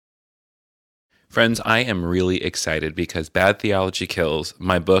Friends, I am really excited because Bad Theology Kills,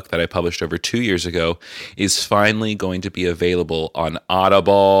 my book that I published over 2 years ago, is finally going to be available on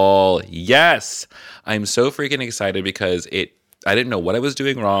Audible. Yes! I'm so freaking excited because I didn't know what I was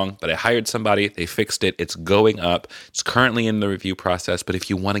doing wrong, but I hired somebody, they fixed it, it's going up, it's currently in the review process, but if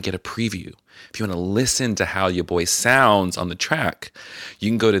you want to get a preview, if you want to listen to how your boy sounds on the track, you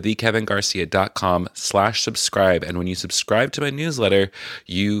can go to thekevingarcia.com/subscribe. And when you subscribe to my newsletter,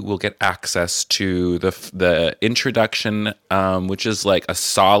 you will get access to the introduction, which is like a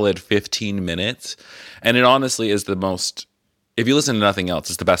solid 15 minutes. And it honestly is the most, if you listen to nothing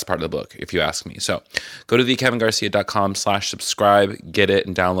else, it's the best part of the book, if you ask me. So go to thekevingarcia.com/subscribe, get it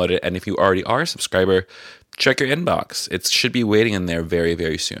and download it. And if you already are a subscriber, check your inbox. It should be waiting in there very,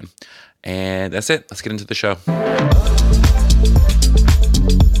 very soon. And that's it. Let's get into the show.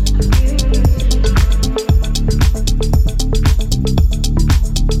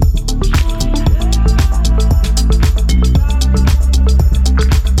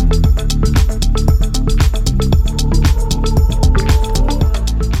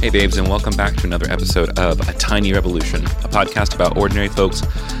 Hey babes, and welcome back to another episode of A Tiny Revolution, a podcast about ordinary folks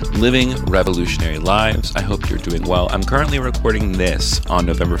living revolutionary lives. I hope you're doing well. I'm currently recording this on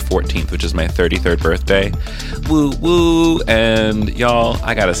November 14th, which is my 33rd birthday. Woo woo! And y'all,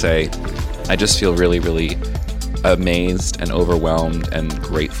 I gotta say, I just feel really, really amazed and overwhelmed and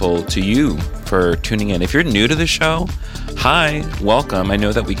grateful to you for tuning in. If you're new to the show, hi, welcome. I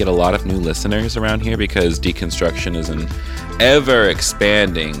know that we get a lot of new listeners around here because deconstruction is an ever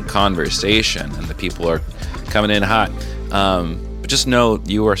expanding conversation and the people are coming in hot. But just know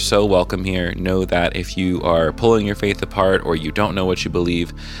you are so welcome here. Know that if you are pulling your faith apart or you don't know what you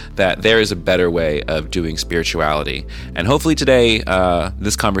believe, that there is a better way of doing spirituality. And hopefully today,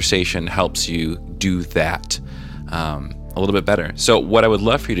 this conversation helps you do that a little bit better. So what I would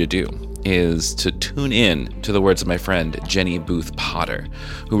love for you to do is to tune in to the words of my friend Jenny Booth Potter,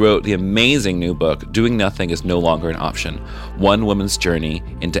 who wrote the amazing new book, Doing Nothing is No Longer an Option, One Woman's Journey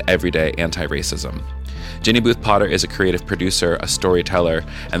into Everyday Anti-Racism. Jenny Booth Potter is a creative producer, a storyteller,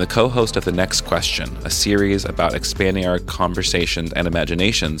 and the co-host of The Next Question, a series about expanding our conversations and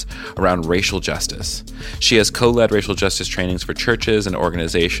imaginations around racial justice. She has co-led racial justice trainings for churches and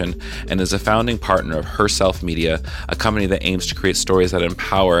organizations and is a founding partner of Herself Media, a company that aims to create stories that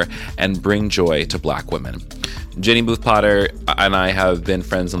empower and bring joy to Black women. Jenny Booth Potter and I have been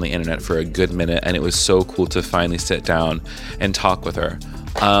friends on the internet for a good minute, and it was so cool to finally sit down and talk with her.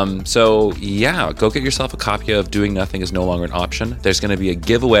 So yeah, go get yourself a copy of Doing Nothing is No Longer an Option. There's going to be a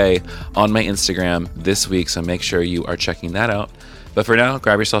giveaway on my Instagram this week, so make sure you are checking that out. But for now,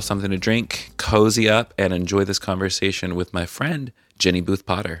 grab yourself something to drink, cozy up, and enjoy this conversation with my friend, Jenny Booth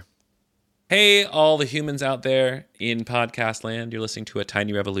Potter. Hey, all the humans out there in podcast land. You're listening to A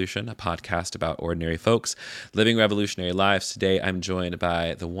Tiny Revolution, a podcast about ordinary folks living revolutionary lives. Today, I'm joined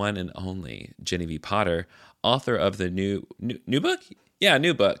by the one and only Jenny B. Potter, author of the new book? Yeah,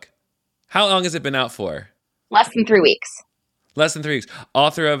 new book. How long has it been out for? Less than 3 weeks. Less than 3 weeks.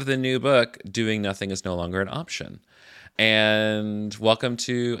 Author of the new book, Doing Nothing is No Longer an Option. And welcome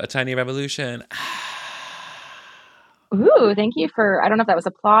to A Tiny Revolution. Ooh, thank you for, I don't know if that was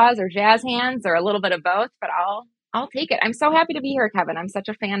applause or jazz hands or a little bit of both, but I'll take it. I'm so happy to be here, Kevin. I'm such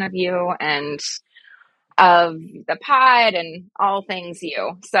a fan of you and of the pod and all things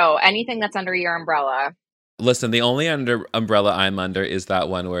you. So anything that's under your umbrella. Listen, the only umbrella I'm under is that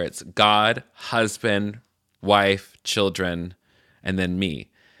one where it's God, husband, wife, children, and then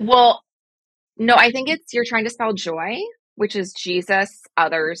me. Well, no, I think you're trying to spell joy, which is Jesus,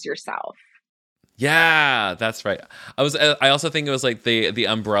 others, yourself. Yeah, that's right. I also think it was like the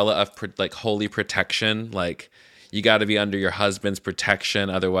umbrella of like holy protection. Like you got to be under your husband's protection,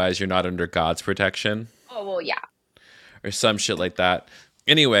 otherwise you're not under God's protection. Oh, well, yeah. Or some shit like that.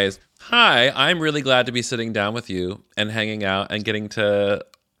 Anyways, hi, I'm really glad to be sitting down with you and hanging out and getting to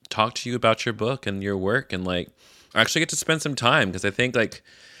talk to you about your book and your work and like actually get to spend some time because I think like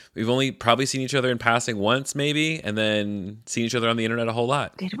we've only probably seen each other in passing once maybe and then seen each other on the internet a whole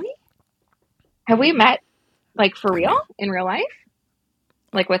lot. Did we? Have we met like for real in real life?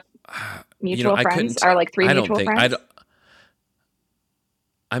 Like with mutual friends or like three mutual friends?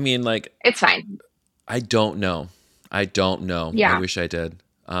 I mean like it's fine. I don't know. Yeah. I wish I did.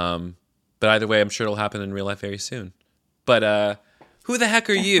 But either way, I'm sure it'll happen in real life very soon. But who the heck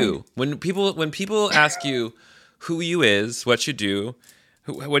are you? When people ask you who you is, what you do,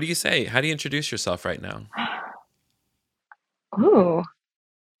 what do you say? How do you introduce yourself right now? Ooh,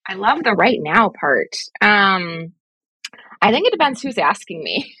 I love the right now part. I think it depends who's asking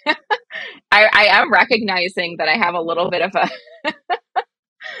me. I am recognizing that I have a little bit of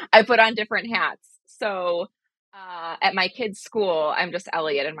I put on different hats. So at my kids' school, I'm just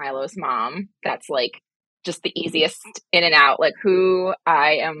Elliot and Milo's mom. That's like just the easiest in and out, like who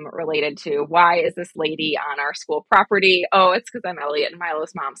I am related to. Why is this lady on our school property? Oh, it's because I'm Elliot and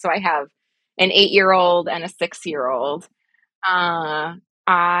Milo's mom. So I have an 8-year-old and a 6-year-old. Uh,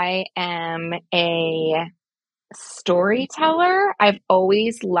 I am a storyteller. I've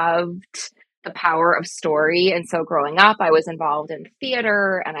always loved the power of story. And so growing up, I was involved in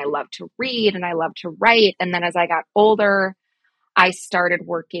theater and I loved to read and I loved to write. And then as I got older, I started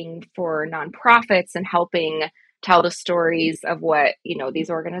working for nonprofits and helping tell the stories of what, these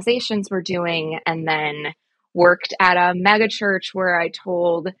organizations were doing, and then worked at a mega church where I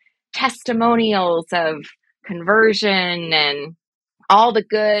told testimonials of conversion and all the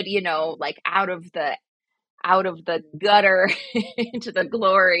good, like out of the gutter into the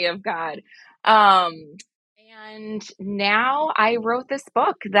glory of God. And now I wrote this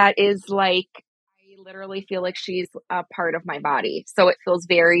book that is like, I literally feel like she's a part of my body. So it feels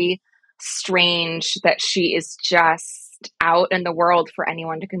very strange that she is just out in the world for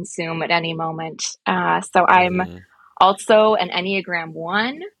anyone to consume at any moment. So I'm also an Enneagram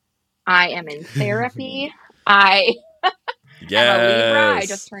 1. I am in therapy. I'm a Libra. I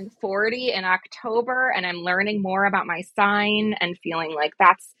just turned 40 in October, and I'm learning more about my sign and feeling like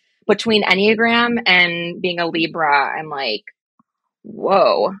that's between Enneagram and being a Libra. I'm like,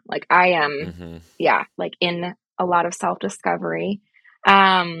 whoa, like I am, like in a lot of self-discovery.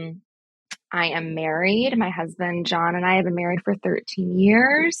 I am married. My husband, John, and I have been married for 13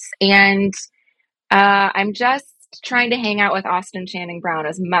 years, and I'm just trying to hang out with Austin Channing Brown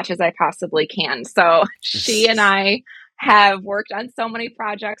as much as I possibly can. So she and I have worked on so many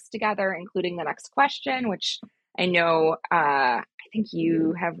projects together, including The Next Question, which I know, I think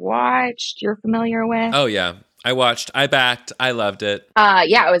you have watched, you're familiar with. Oh yeah. I watched, I backed, I loved it.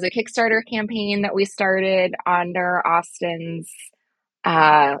 Yeah, it was a Kickstarter campaign that we started under Austin's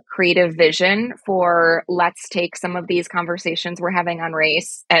creative vision for let's take some of these conversations we're having on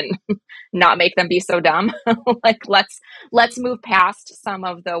race and not make them be so dumb. Like let's move past some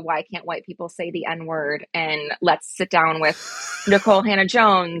of the why can't white people say the N-word, and let's sit down with Nicole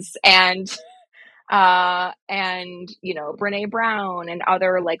Hannah-Jones and Brene Brown and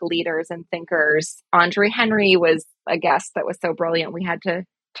other like leaders and thinkers. Andre Henry was a guest that was so brilliant we had to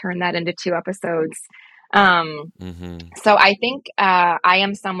turn that into 2 episodes. So I think I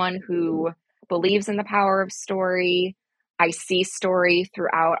am someone who believes in the power of story. I see story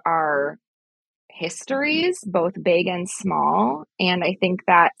throughout our histories, both big and small. And I think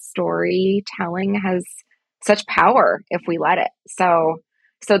that storytelling has such power if we let it. So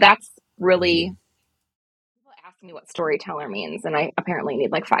that's really, people ask me what storyteller means, and I apparently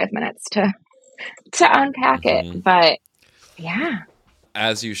need like 5 minutes to unpack it. But yeah.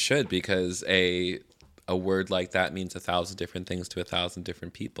 As you should, because a word like that means 1,000 different things to 1,000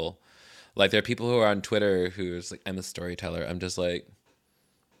 different people. Like there are people who are on Twitter who's like, I'm a storyteller. I'm just like,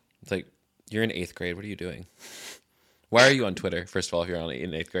 it's like, you're in 8th grade. What are you doing? Why are you on Twitter? First of all, if you're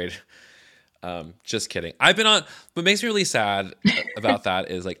in 8th grade. Just kidding. I've been on, what makes me really sad about that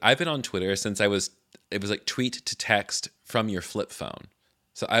is like, I've been on Twitter since it was like tweet to text from your flip phone.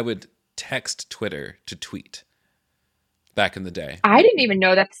 So I would text Twitter to tweet. Back in the day. I didn't even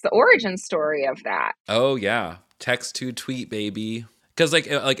know that's the origin story of that. Oh yeah. Text to tweet, baby. Because like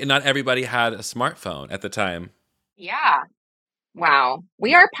not everybody had a smartphone at the time. Yeah. Wow.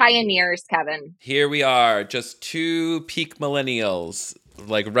 We are pioneers, Kevin. Here we are, just 2 peak millennials,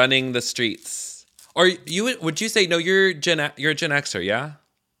 like running the streets. Or would you say no? You're a Gen Xer, yeah?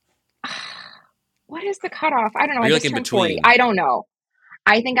 What is the cutoff? I don't know. I just like in turned between. 40. I don't know.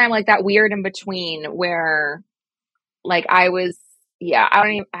 I think I'm like that weird in between where. Like I was, I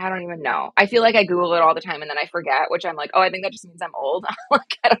don't even know. I feel like I Google it all the time and then I forget, which I'm like, oh, I think that just means I'm old.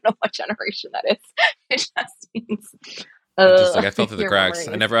 Like, I don't know what generation that is. It just means, just like I fell through the cracks.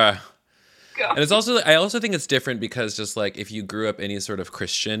 Memories. I never, and it's also, I also think it's different because just like, if you grew up any sort of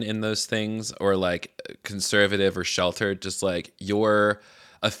Christian in those things or like conservative or sheltered, just like your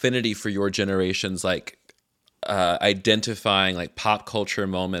affinity for your generation's like, identifying like pop culture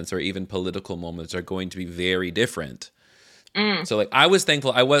moments or even political moments are going to be very different. So like I was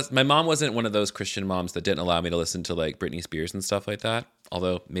thankful my mom wasn't one of those Christian moms that didn't allow me to listen to like Britney Spears and stuff like that.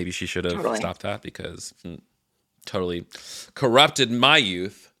 Although maybe she should have stopped that because totally corrupted my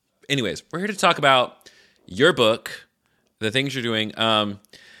youth. Anyways, we're here to talk about your book, the things you're doing.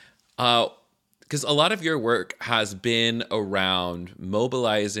 Because a lot of your work has been around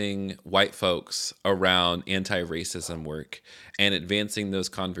mobilizing white folks around anti-racism work and advancing those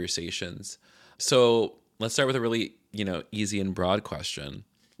conversations. So let's start with a really, easy and broad question.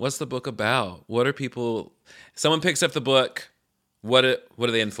 What's the book about? What are people? Someone picks up the book. What are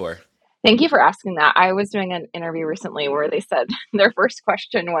they in for? Thank you for asking that. I was doing an interview recently where they said their first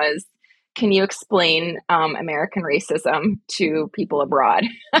question was, "Can you explain American racism to people abroad?"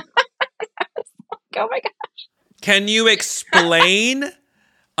 Oh my god! Can you explain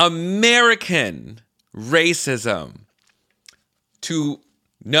American racism to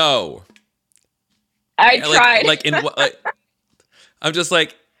no? I tried. Like in what? I'm just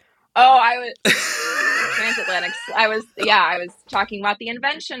like, I was transatlantic. I was talking about the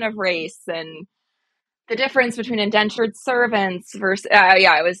invention of race and the difference between indentured servants versus.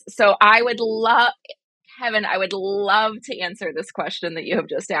 I was. So I would love, Kevin. I would love to answer this question that you have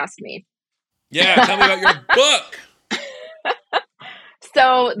just asked me. yeah. Tell me about your book.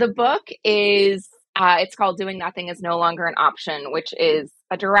 So the book is. It's called "Doing Nothing is No Longer an Option," which is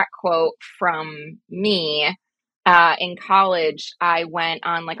a direct quote from me. In college, I went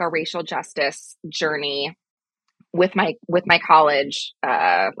on like a racial justice journey with my college,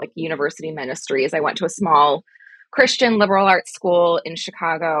 like university ministries. I went to a small Christian liberal arts school in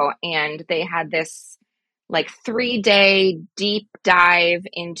Chicago, and they had this like 3-day deep dive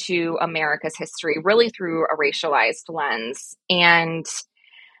into America's history, really through a racialized lens. And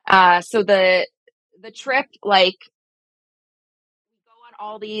so the trip, like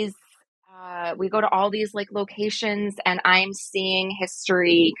we go to all these like locations, and I'm seeing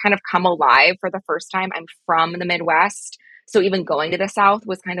history kind of come alive for the first time. I'm from the Midwest, so even going to the South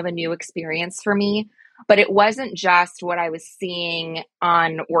was kind of a new experience for me. But it wasn't just what I was seeing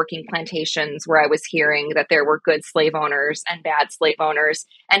on working plantations where I was hearing that there were good slave owners and bad slave owners,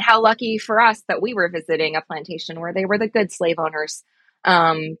 and how lucky for us that we were visiting a plantation where they were the good slave owners,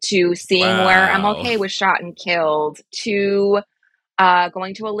 to seeing where Wow. MLK was shot and killed, to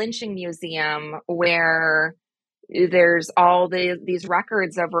going to a lynching museum where there's these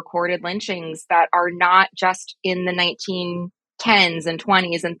records of recorded lynchings that are not just in the 1910s and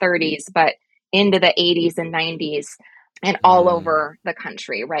 20s and 30s, but into the 80s and 90s and all Mm. over the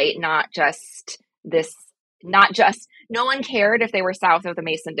country, right? Not just, no one cared if they were south of the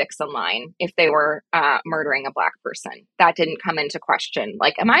Mason Dixon line, if they were murdering a Black person. That didn't come into question.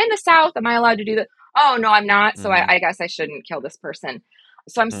 Like, am I in the South? Am I allowed to do that? Oh, no, I'm not. So Mm. I guess I shouldn't kill this person.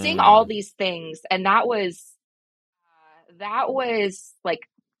 So I'm seeing all Mm. these things. And that was like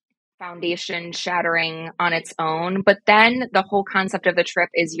foundation shattering on its own. But then the whole concept of the trip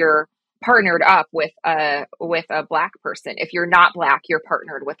is you're partnered up with a Black person. If you're not Black, you're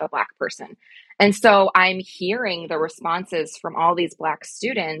partnered with a Black person. And so I'm hearing the responses from all these Black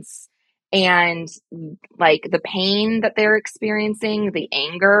students, and like the pain that they're experiencing, the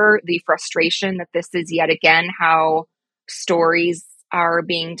anger, the frustration that this is yet again how stories are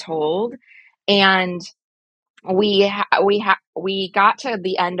being told. And we got to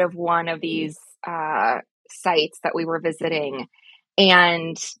the end of one of these sites that we were visiting,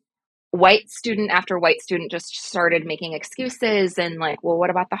 and white student after white student just started making excuses and like, well, what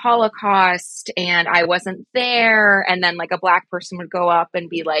about the Holocaust? And I wasn't there. And then like a Black person would go up and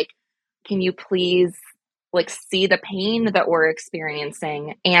be like, can you please like see the pain that we're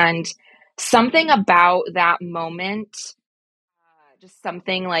experiencing? And something about that moment, just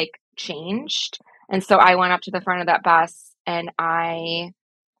something like changed. And so I went up to the front of that bus, and I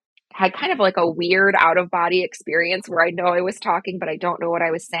had kind of like a weird out of body experience where I know I was talking, but I don't know what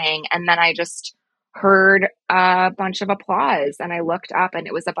I was saying. And then I just heard a bunch of applause, and I looked up, and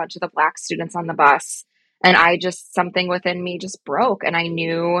it was a bunch of the Black students on the bus. And something within me just broke. And I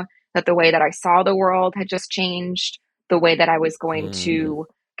knew that the way that I saw the world had just changed. The way that I was going Mm. to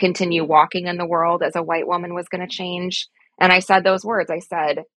continue walking in the world as a white woman was going to change. And I said those words. I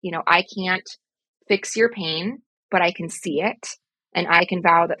said, I can't fix your pain, but I can see it. And I can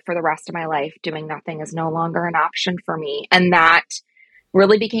vow that for the rest of my life, doing nothing is no longer an option for me. And that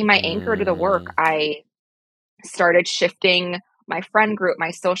really became my anchor to the work. Mm. I started shifting my friend group,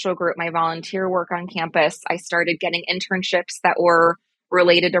 my social group, my volunteer work on campus. I started getting internships that were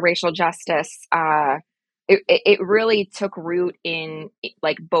related to racial justice. It really took root in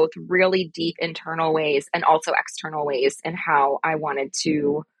like both really deep internal ways and also external ways in how I wanted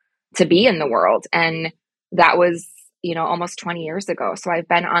to be in the world. And that was, almost 20 years ago. So I've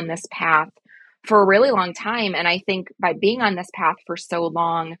been on this path for a really long time. And I think by being on this path for so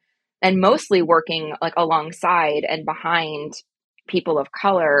long and mostly working like alongside and behind people of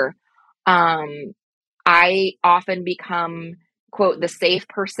color, um, I often become, quote, the safe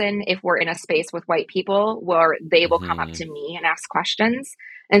person if we're in a space with white people where they will come up Mm. to me and ask questions.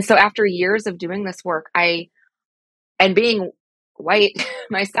 And so after years of doing this work, and being white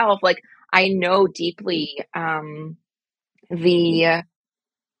myself, like I know deeply the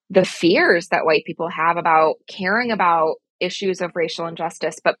the fears that white people have about caring about issues of racial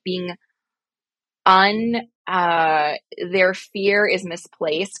injustice, but being their fear is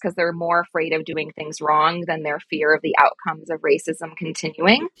misplaced because they're more afraid of doing things wrong than their fear of the outcomes of racism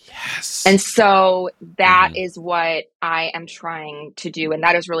continuing. Yes. And so that is what I am trying to do. And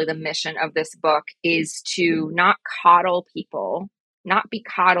that is really the mission of this book, is to not coddle people, not be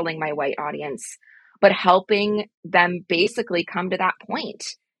coddling my white audience, but helping them basically come to that point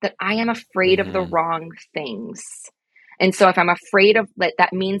that I am afraid of the wrong things. And so if I'm afraid of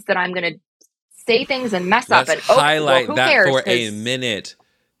that means that I'm going to say things and mess up. Let's highlight that for a minute.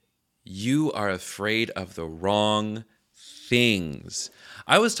 You are afraid of the wrong things.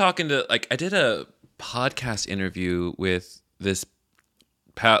 I was talking to, I did a podcast interview with this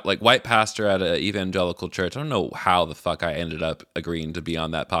white pastor at an evangelical church. I don't know how the fuck I ended up agreeing to be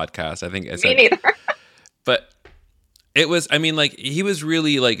on that podcast. I think I said, me neither. But it was, he was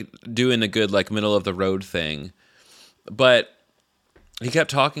really doing a good middle of the road thing, but he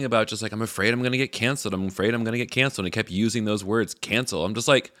kept talking about just I'm afraid I'm going to get canceled. I'm afraid I'm going to get canceled. And he kept using those words, cancel. I'm just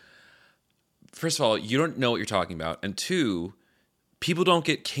first of all, you don't know what you're talking about. And two, people don't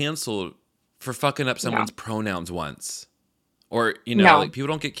get canceled for fucking up someone's pronouns once. Or, people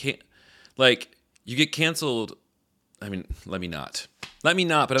don't get, you get canceled. Let me not. But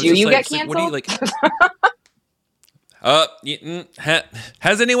I was you get canceled? What do you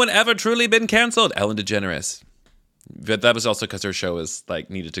has anyone ever truly been canceled? Ellen DeGeneres. But that was also because her show was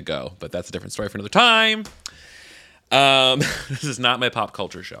needed to go. But that's a different story for another time. This is not my pop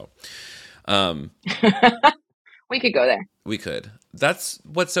culture show. We could go there. We could. That's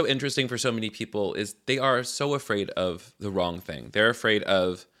what's so interesting for so many people, is they are so afraid of the wrong thing. They're afraid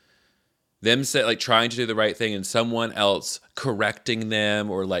of them trying to do the right thing and someone else correcting them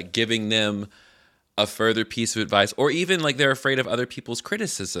or giving them a further piece of advice, or even they're afraid of other people's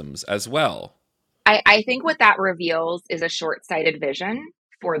criticisms as well. I think what that reveals is a short-sighted vision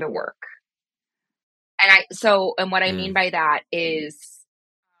for the work. And what I mean by that is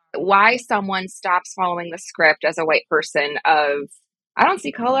why someone stops following the script as a white person of, I don't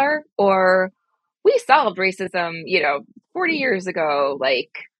see color, or we solved racism, 40 years ago,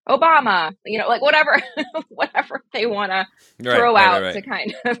 Obama, whatever, whatever they want to throw out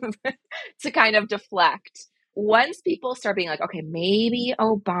to kind of deflect. Once people start being okay, maybe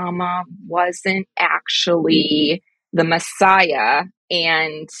Obama wasn't actually the Messiah,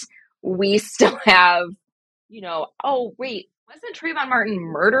 and we still have, oh, wait, wasn't Trayvon Martin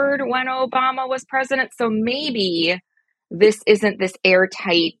murdered when Obama was president? So maybe this isn't this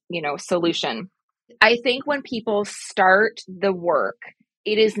airtight, solution. I think when people start the work,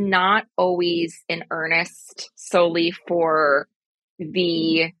 it is not always in earnest solely for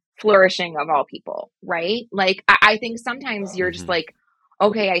the flourishing of all people, right? I think sometimes you're just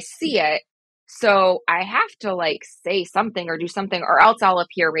okay, I see it, so I have to say something or do something, or else I'll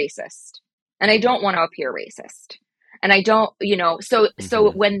appear racist. And I don't want to appear racist. And I don't, so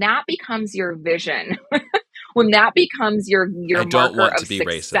when that becomes your vision, when that becomes your marker of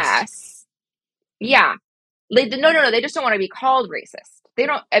success, yeah. No, they just don't want to be called racist. They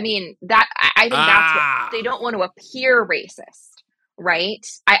don't, I think that's what, they don't want to appear racist. Right?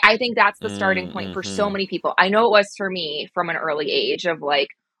 I think that's the starting point for so many people. I know it was for me from an early age of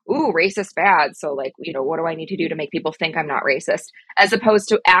ooh, racist bad. So what do I need to do to make people think I'm not racist? As opposed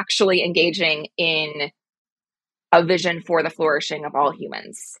to actually engaging in a vision for the flourishing of all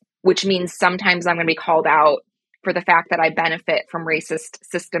humans, which means sometimes I'm going to be called out for the fact that I benefit from racist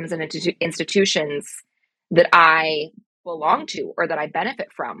systems and institutions that I belong to, or that I benefit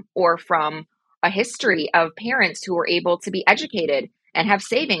from, or from a history of parents who were able to be educated and have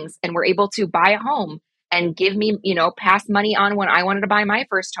savings and were able to buy a home and give me, pass money on when I wanted to buy my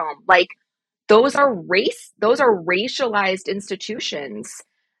first home. Those are racialized institutions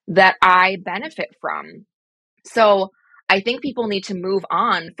that I benefit from. So I think people need to move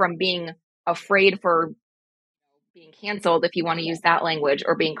on from being afraid for being canceled, if you want to use that language,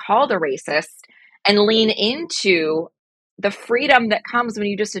 or being called a racist, and lean into the freedom that comes when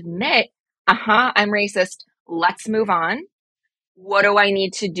you just admit, I'm racist. Let's move on. What do I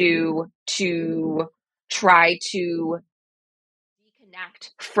need to do to try to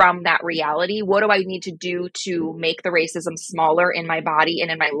disconnect from that reality? What do I need to do to make the racism smaller in my body and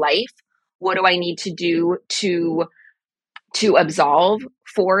in my life? What do I need to do to absolve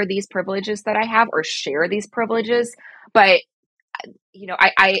for these privileges that I have, or share these privileges? But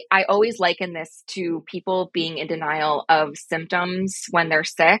I always liken this to people being in denial of symptoms when they're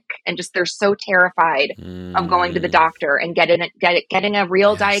sick, and just they're so terrified of going to the doctor and getting a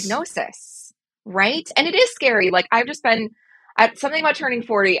real diagnosis, right? And it is scary. at something about turning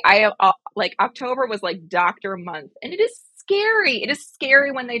 40, I like October was like doctor month, and it is scary. It is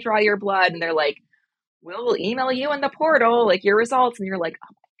scary when they draw your blood and they're like, we'll email you in the portal, like your results. And you're like,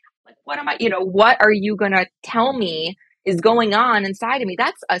 oh, like, what am I, what are you going to tell me is going on inside of me?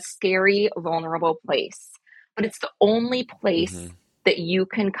 That's a scary, vulnerable place. But it's the only place that you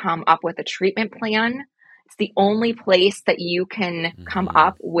can come up with a treatment plan. It's the only place that you can come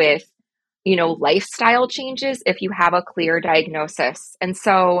up with, lifestyle changes if you have a clear diagnosis. And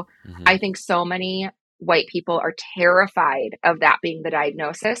so I think so many white people are terrified of that being the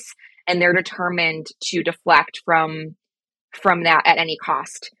diagnosis, and they're determined to deflect from that at any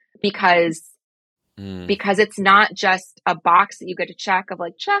cost, because it's not just a box that you get to check of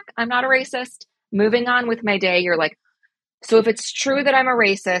like, check, I'm not a racist, moving on with my day. You're like, so if it's true that I'm a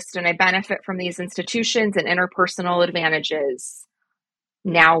racist and I benefit from these institutions and interpersonal advantages,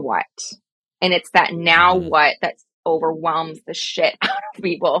 now what? And it's that now what that overwhelms the shit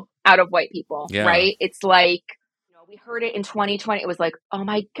out of white people, right? It's like, we heard it in 2020. It was like, oh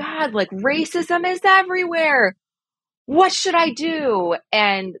my God, like racism is everywhere. What should I do?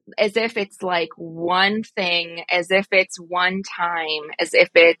 And as if it's like one thing, as if it's one time, as if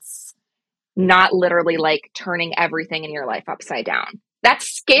it's not literally like turning everything in your life upside down. That's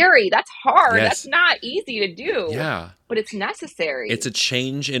scary. That's hard. Yes. That's not easy to do. Yeah. But it's necessary. It's a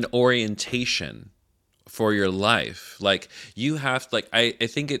change in orientation for your life. Like you have, like, I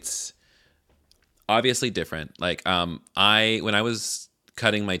think it's obviously different. Like, when I was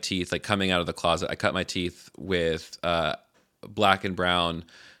cutting my teeth, like coming out of the closet, I cut my teeth with Black and brown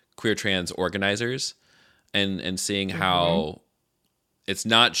queer trans organizers, and seeing how it's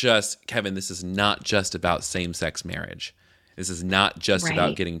not just, Kevin, this is not just about same-sex marriage. This is not just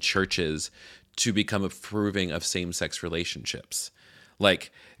about getting churches to become approving of same-sex relationships.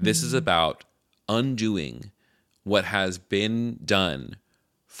 Like, this is about undoing what has been done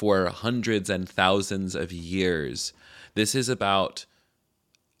for hundreds and thousands of years. This is about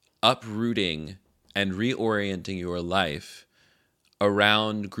uprooting and reorienting your life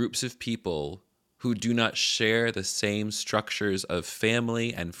around groups of people who do not share the same structures of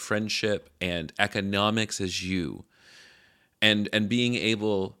family and friendship and economics as you. And being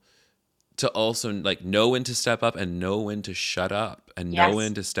able to also like know when to step up and know when to shut up and know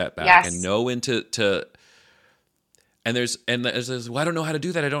when to step back and know when to and there's well, I don't know how to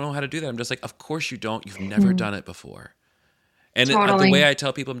do that. I don't know how to do that. I'm just like, of course you don't. You've never done it before. And the way I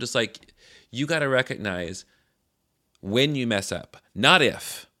tell people, I'm just like, you got to recognize when you mess up, not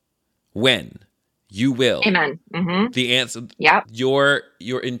if, when. You will. Amen. The answer. Yep. Your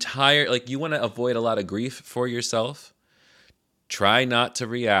entire, like, you want to avoid a lot of grief for yourself. Try not to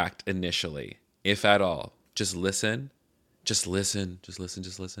react initially, if at all. Just listen. Just listen. Just listen.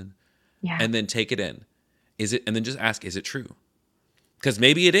 Just listen. Yeah. And then take it in. And then just ask, is it true? Because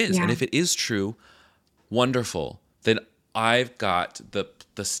maybe it is. Yeah. And if it is true, wonderful. Then I've got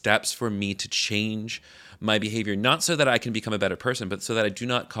the steps for me to change my behavior, not so that I can become a better person, but so that I do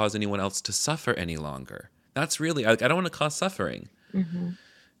not cause anyone else to suffer any longer. That's really, I don't want to cause suffering.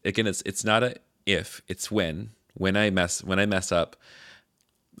 Again, it's not a if, it's when I mess up,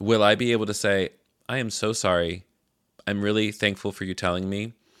 will I be able to say, I am so sorry. I'm really thankful for you telling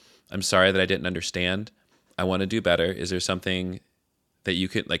me. I'm sorry that I didn't understand. I want to do better. Is there something that you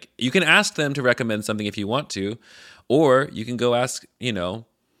can ask them to recommend something if you want to, or you can go ask,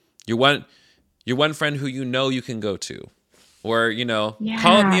 your one friend who you can go to, or,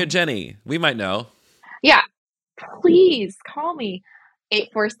 call up me or Jenny. We might know. Yeah. Please call me.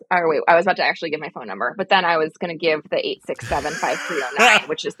 846. Oh, wait, I was about to actually give my phone number, but then I was going to give the 867-5309,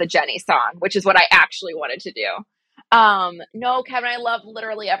 which is the Jenny song, which is what I actually wanted to do. No, Kevin, I love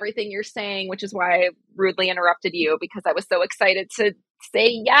literally everything you're saying, which is why I rudely interrupted you, because I was so excited to say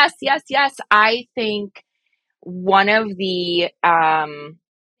yes, yes, yes. I think one of the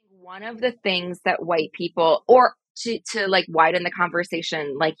things that white people, or to like widen the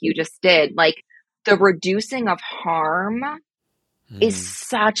conversation like you just did, like the reducing of harm is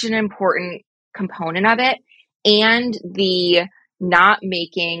such an important component of it. And the not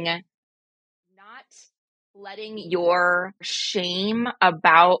letting your shame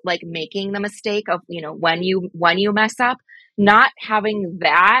about like making the mistake of, when you mess up, not having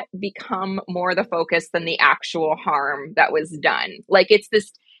that become more the focus than the actual harm that was done. Like it's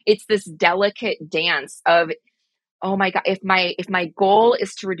this delicate dance of, oh my God, if my goal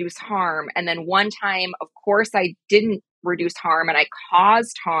is to reduce harm, and then one time, of course, I didn't reduce harm and I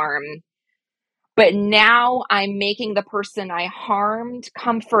caused harm, but now I'm making the person I harmed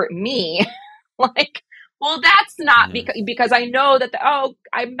comfort me. Like, well, that's not because I know that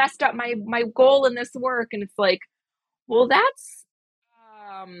I messed up my goal in this work. And it's like, Well, that's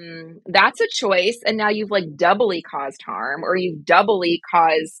a choice, and now you've like doubly caused harm, or you've doubly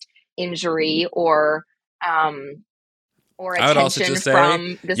caused injury, um, or I would also attention just say,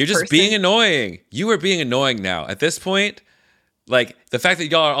 from this you're just being person. annoying. You are being annoying now. At this point, like the fact that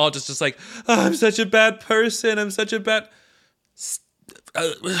y'all are all just like, oh, I'm such a bad person. I'm such a bad.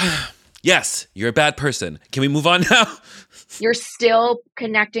 Yes, you're a bad person. Can we move on now? You're still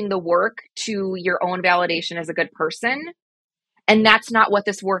connecting the work to your own validation as a good person. And that's not what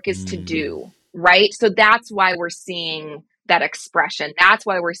this work is to do, right? So that's why we're seeing that expression. That's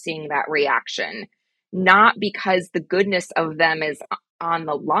why we're seeing that reaction. Not because the goodness of them is on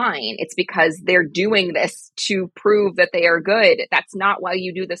the line. It's because they're doing this to prove that they are good. That's not why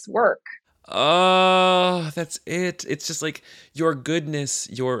you do this work. Oh, that's it. It's just like your goodness,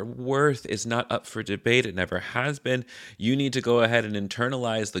 your worth is not up for debate. It never has been. You need to go ahead and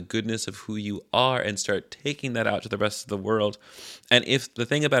internalize the goodness of who you are and start taking that out to the rest of the world. And if the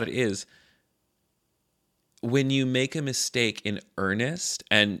thing about it is, when you make a mistake in earnest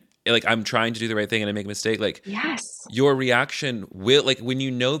and like I'm trying to do the right thing and I make a mistake, like Yes. your reaction will, like when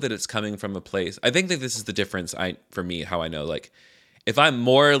you know that it's coming from a place. I think that this is the difference for me, how I know, like if I'm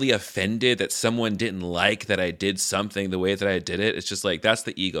morally offended that someone didn't like that I did something the way that I did it, it's just like that's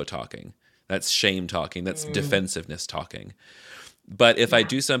the ego talking. That's shame talking. That's defensiveness talking. But if I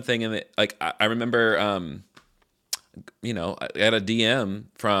do something and like I remember I had a DM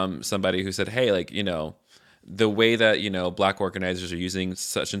from somebody who said, "Hey, like, the way that, Black organizers are using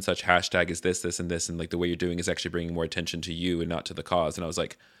such and such hashtag is this, and this, and like the way you're doing is actually bringing more attention to you and not to the cause." And I was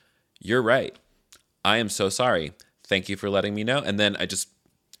like, "You're right. I am so sorry. Thank you for letting me know." And then I just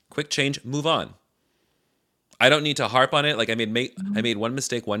quick change, move on. I don't need to harp on it. Like I made one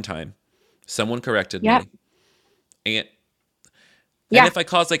mistake one time. Someone corrected Yep. me. And Yeah. if I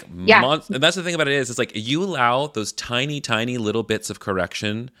cause like Yeah. and that's the thing about it is, it's like you allow those tiny, tiny little bits of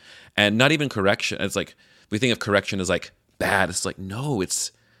correction, and not even correction. It's like we think of correction as like bad. It's like, no,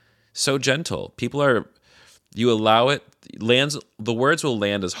 it's so gentle. You allow it, the words will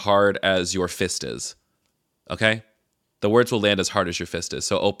land as hard as your fist is. Okay? The words will land as hard as your fist is.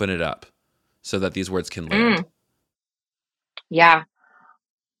 So open it up so that these words can land. Yeah.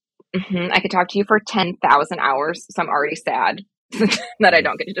 I could talk to you for 10,000 hours, so I'm already sad that I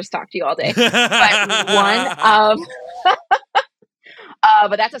don't get to just talk to you all day.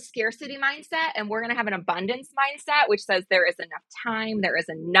 But that's a scarcity mindset, and we're going to have an abundance mindset, which says there is enough time, there is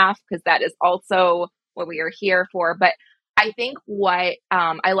enough, because that is also what we are here for. But I think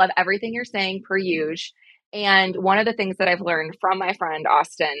I love everything you're saying, per usual. And one of the things that I've learned from my friend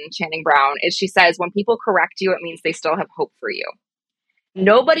Austin Channing Brown is she says, when people correct you, it means they still have hope for you.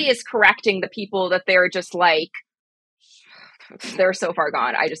 Nobody is correcting the people that they're just like, they're so far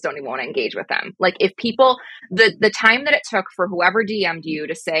gone, I just don't even want to engage with them. Like if people, the time that it took for whoever DM'd you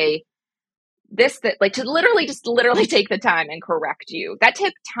to say this, that like to literally take the time and correct you, that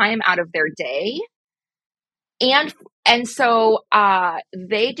took time out of their day. And so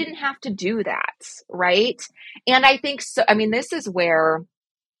they didn't have to do that, right? And I think so. I mean, this is where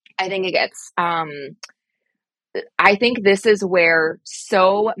I think it gets I think this is where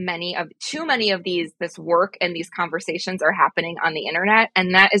too many of this work and these conversations are happening on the internet.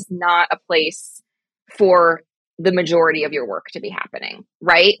 And that is not a place for the majority of your work to be happening,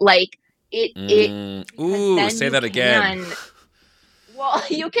 right? Like Say that again. Well,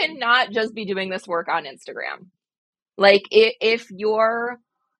 you cannot just be doing this work on Instagram. Like if your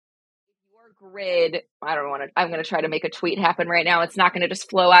grid, I'm going to try to make a tweet happen right now. It's not going to just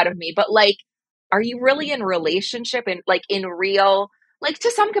flow out of me, but like, are you really in relationship and like in real, like to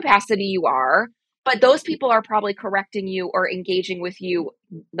some capacity you are, but those people are probably correcting you or engaging with you.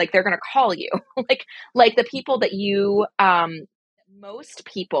 Like they're going to call you like the people that you, most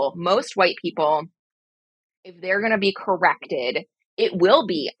white people, if they're going to be corrected, it will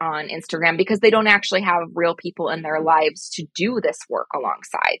be on Instagram because they don't actually have real people in their lives to do this work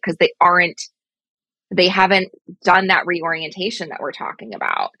alongside because they haven't done that reorientation that we're talking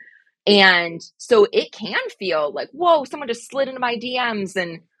about. And so it can feel like, whoa, someone just slid into my DMs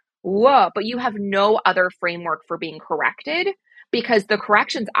and whoa, but you have no other framework for being corrected because the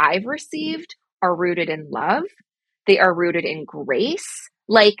corrections I've received are rooted in love. They are rooted in grace.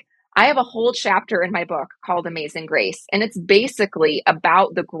 Like I have a whole chapter in my book called Amazing Grace, and it's basically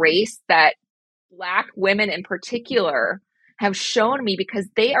about the grace that Black women in particular have shown me because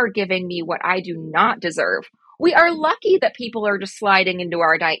they are giving me what I do not deserve. We are lucky that people are just sliding into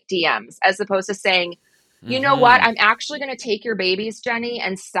our DMs as opposed to saying, you know what, I'm actually going to take your babies, Jenny,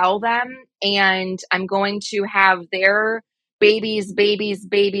 and sell them. And I'm going to have their babies be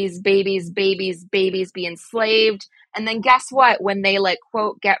enslaved. And then guess what? When they like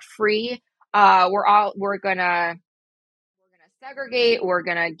quote get free, we're gonna segregate. We're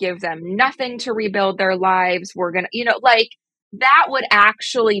gonna give them nothing to rebuild their lives. We're gonna, like that would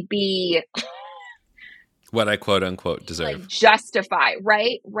actually be what I quote unquote like deserve. justify,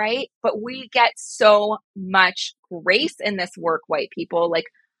 right? Right. But we get so much grace in this work, white people. Like,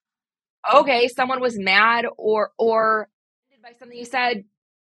 okay, someone was mad or offended by something you said.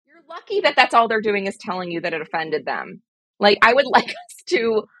 You're lucky that that's all they're doing is telling you that it offended them. Like, I would like us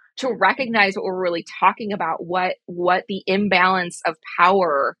to recognize what we're really talking about, what the imbalance of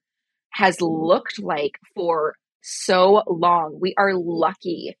power has looked like for so long. We are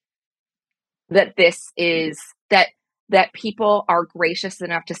lucky that this is that people are gracious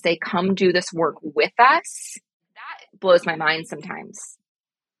enough to say, come do this work with us. That blows my mind sometimes.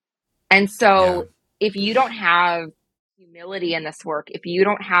 And Yeah. so if you don't have humility in this work, if you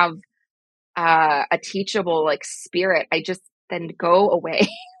don't have a teachable like spirit, I just then go away.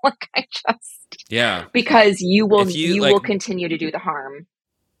 Like I just Yeah. because you will If you you like will continue to do the harm.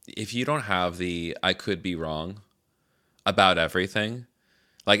 if you don't have the I could be wrong about everything,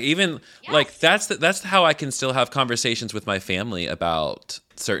 like even like Yes. that's how I can still have conversations with my family about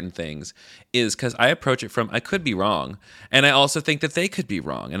certain things is because I approach it from I could be wrong, and I also think that they could be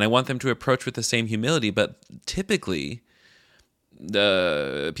wrong, and I want them to approach with the same humility. But typically,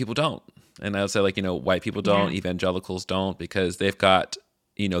 the people don't, and I would say like white people don't, Yeah. evangelicals don't, because they've got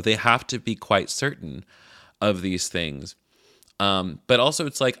they have to be quite certain of these things. But also,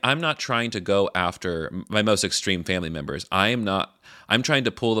 it's like I'm not trying to go after my most extreme family members. I'm trying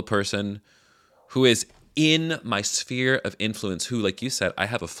to pull the person who is in my sphere of influence, who, like you said, I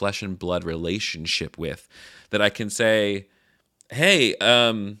have a flesh and blood relationship with, that I can say, hey,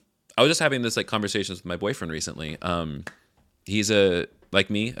 I was just having this like conversations with my boyfriend recently. He's like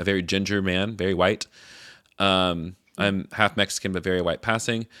me, a very ginger man, very white. I'm half Mexican, but very white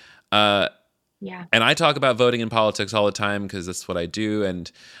passing. Yeah. And I talk about voting in politics all the time because that's what I do.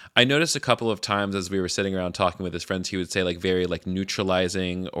 And I noticed a couple of times as we were sitting around talking with his friends, he would say like very like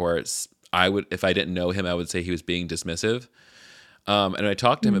neutralizing, or I would, if I didn't know him, I would say he was being dismissive. And I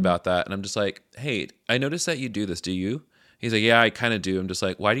talked to him Mm. about that, and I'm just like, hey, I noticed that you do this. Do you? He's like, yeah, I kind of do. I'm just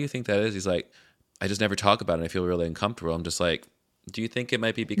like, why do you think that is? He's like, I just never talk about it. I feel really uncomfortable. I'm just like, do you think it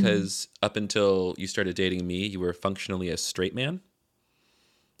might be Mm. because up until you started dating me, you were functionally a straight man?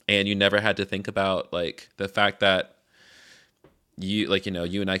 And you never had to think about like the fact that you like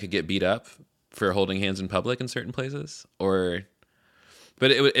you and I could get beat up for holding hands in public in certain places, or but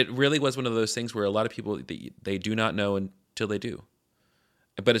it really was one of those things where a lot of people they do not know until they do.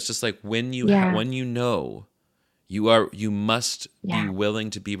 But it's just like when Yeah. when you must be Yeah. willing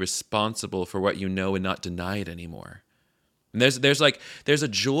to be responsible for what you know and not deny it anymore. And there's a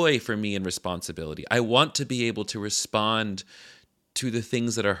joy for me in responsibility. I want to be able to respond to the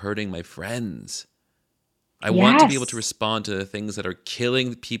things that are hurting my friends. I want to be able to Yes. respond to the things that are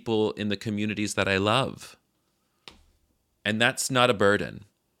killing people in the communities that I love. And that's not a burden.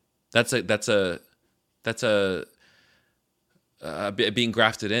 That's a being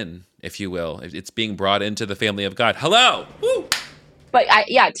grafted in, if you will. It's being brought into the family of God. Hello. Woo! But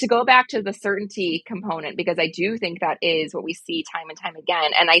to go back to the certainty component, because I do think that is what we see time and time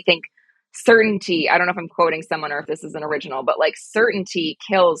again. And I think certainty, I don't know if I'm quoting someone or if this is an original, but like certainty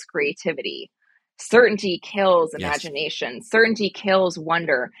kills creativity. Certainty kills Yes. imagination. Certainty kills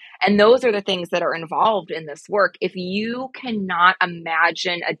wonder. And those are the things that are involved in this work. If you cannot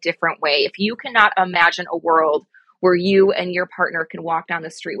imagine a different way, if you cannot imagine a world where you and your partner can walk down the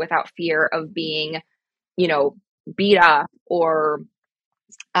street without fear of being, you know, beat up or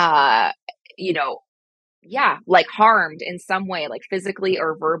uh, you know, yeah, like harmed in some way, like physically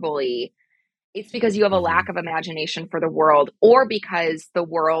or verbally, it's because you have a Mm-hmm. lack of imagination for the world, or because the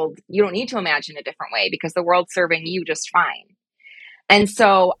world, you don't need to imagine a different way because the world's serving you just fine. And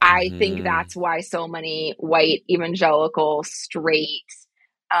so I think Mm-hmm. that's why so many white, evangelical, straight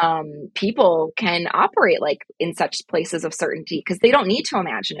people can operate like in such places of certainty because they don't need to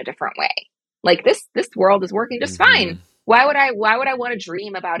imagine a different way. Like this world is working just Mm-hmm. fine. Why would I want to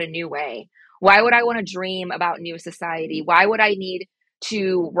dream about a new way? Why would I want to dream about new society? Why would I need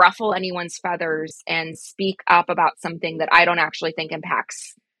to ruffle anyone's feathers and speak up about something that I don't actually think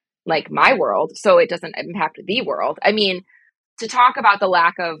impacts like my world, so it doesn't impact the world? I mean, to talk about the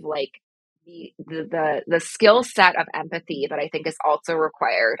lack of like the skill set of empathy that I think is also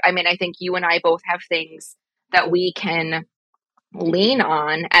required. I mean, I think you and I both have things that we can lean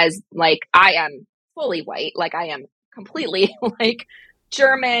on, as like I am fully white, like I am completely like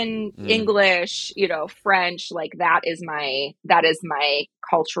German, Mm. English, French, like that is my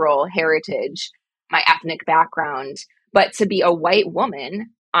cultural heritage. my ethnic background. But to be a white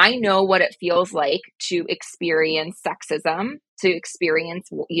woman, I know what it feels like to experience sexism, to experience,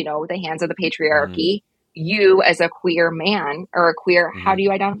 the hands of the Mm-hmm. patriarchy. You as a queer man or a queer, how Mm-hmm. do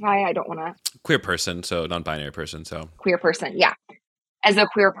you identify? I don't want to. Queer person, so non-binary person. So Queer person. Yeah. As a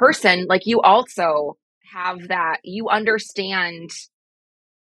queer person, like you also have that, you understand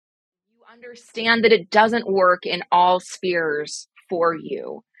that it doesn't work in all spheres for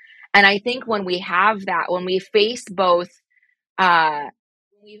you. And I think when we have that, when we face both, uh,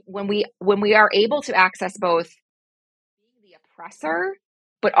 when we are able to access both being the oppressor,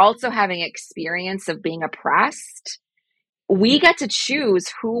 but also having experience of being oppressed, we get to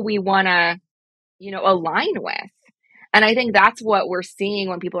choose who we want to, align with. And I think that's what we're seeing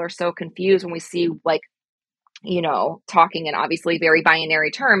when people are so confused, when we see, like, talking in obviously very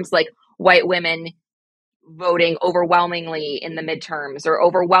binary terms, like white women voting overwhelmingly in the midterms or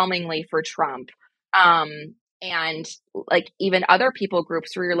overwhelmingly for Trump. And like even other people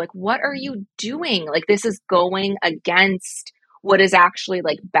groups where you're like, what are you doing? Like, this is going against what is actually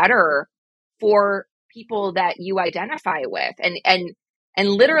like better for people that you identify with, and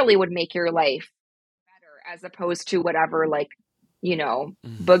literally would make your life better, as opposed to whatever, like,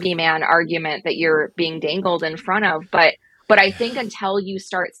 boogeyman argument that you're being dangled in front of. But I think until you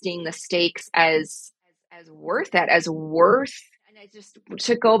start seeing the stakes as worth it, as worth, and I just,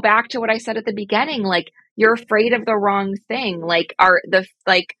 to go back to what I said at the beginning, like, you're afraid of the wrong thing. Like,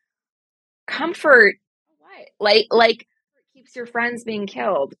 comfort, what? Like keeps your friends being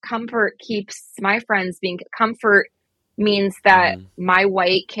killed. Comfort keeps my friends being, comfort means that mm-hmm. my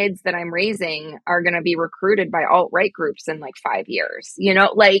white kids that I'm raising are going to be recruited by alt-right groups in like 5 years,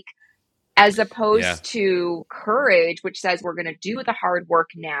 like, as Yeah. opposed to courage, which says we're going to do the hard work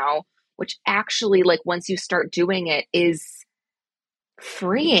now, which actually, like, once you start doing it, is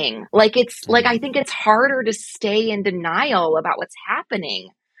freeing. Like, it's like, Mm-hmm. I think it's harder to stay in denial about what's happening.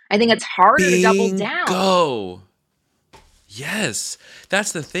 I think it's harder to double down. Bingo. Yes,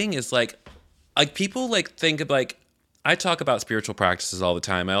 that's the thing. Is like people like think of like I talk about spiritual practices all the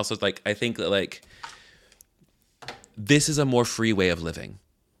time. I also I think that like this is a more free way of living.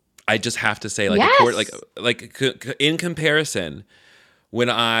 I just have to say Yes. in comparison, when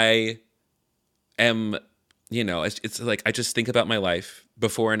I am, it's like I just think about my life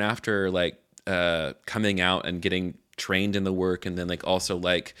before and after, like coming out and getting trained in the work, and then like also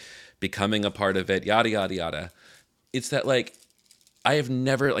like becoming a part of it, yada yada yada. It's that like I have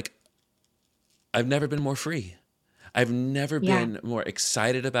never like I've never been more free. I've never Yeah. been more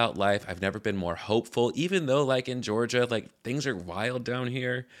excited about life. I've never been more hopeful, even though like in Georgia, like things are wild down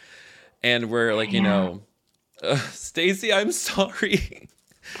here, and we're like, Yeah. Stacey, I'm sorry.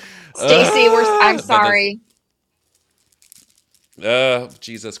 Stacy, I'm But that's sorry.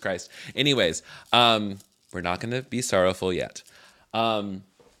 Jesus Christ. Anyways, we're not going to be sorrowful yet.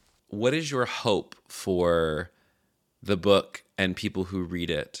 What is your hope for the book and people who read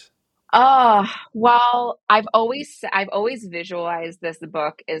it? Oh, well, I've always visualized this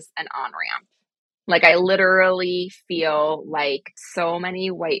book as an on-ramp. Like, I literally feel like so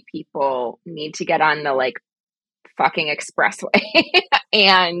many white people need to get on the, like, fucking expressway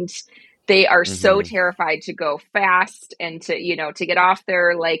and they are so Mm-hmm. terrified to go fast and to get off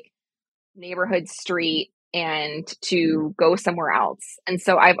their, like, neighborhood street and to go somewhere else. And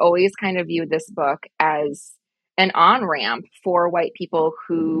so I've always kind of viewed this book as an on-ramp for white people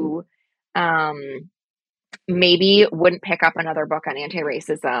who um maybe wouldn't pick up another book on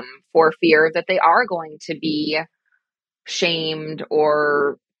anti-racism for fear that they are going to be shamed,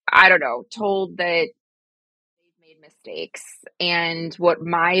 or, I don't know, told that they've made mistakes. And what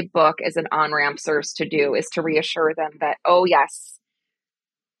my book as an on-ramp serves to do is to reassure them that, oh yes,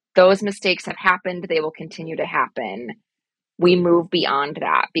 those mistakes have happened, they will continue to happen. We move beyond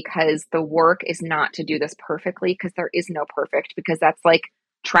that, because the work is not to do this perfectly, because there is no perfect, because that's like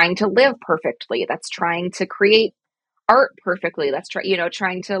trying to live perfectly, that's trying to create art perfectly, that's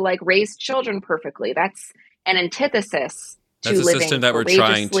trying to, like, raise children perfectly. That's an antithesis That's to a system living that we're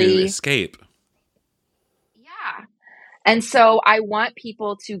trying to courageously. escape. Yeah. And so I want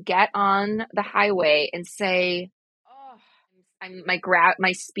people to get on the highway and say, oh,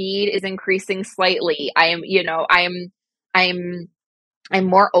 my speed is increasing slightly. I'm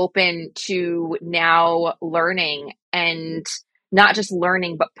more open to now learning, and not just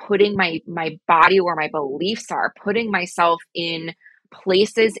learning, but putting my body where my beliefs are, putting myself in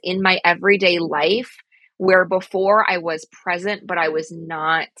places in my everyday life where before I was present, but I was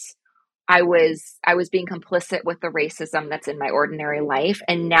not. I was being complicit with the racism that's in my ordinary life,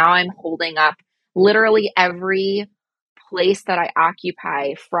 and now I'm holding up literally every place that I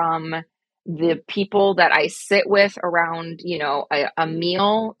occupy, from the people that I sit with around, a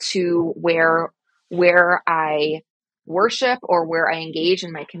meal, to where I worship or where I engage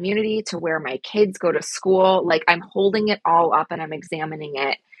in my community, to where my kids go to school. Like, I'm holding it all up and I'm examining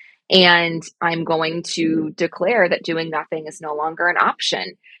it. And I'm going to declare that doing nothing is no longer an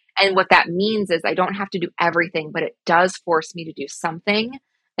option. And what that means is I don't have to do everything, but it does force me to do something.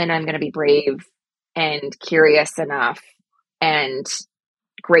 And I'm going to be brave and curious enough and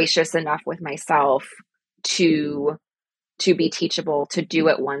gracious enough with myself to be teachable, to do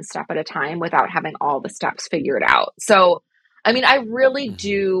it one step at a time without having all the steps figured out. So, I mean, I really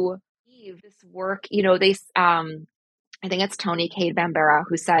do believe this work, I think it's Tony Cade Bambera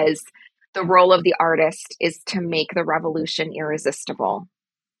who says the role of the artist is to make the revolution irresistible.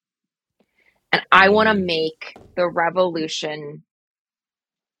 And I want to make the revolution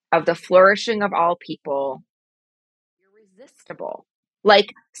of the flourishing of all people irresistible.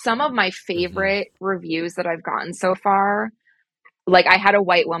 Like, some of my favorite reviews that I've gotten so far, like, I had a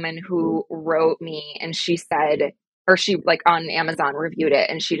white woman who wrote me and she said, or she, like, on Amazon reviewed it,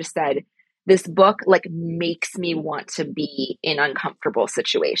 and she just said, this book, like, makes me want to be in uncomfortable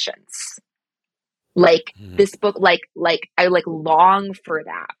situations. Like, this book, like I like long for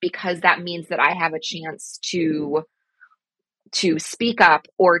that, because that means that I have a chance to speak up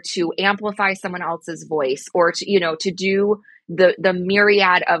or to amplify someone else's voice, or to do the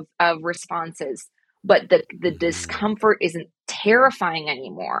myriad of responses. But the discomfort isn't terrifying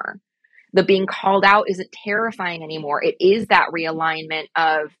anymore. The being called out isn't terrifying anymore. It is that realignment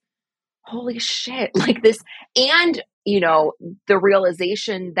of, holy shit, like this. And, the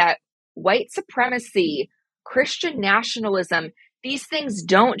realization that white supremacy, Christian nationalism, these things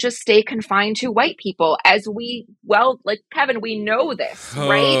don't just stay confined to white people, as like, Kevin, we know this,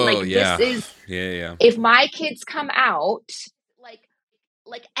 right? Like, yeah. This is, yeah. If my kids come out,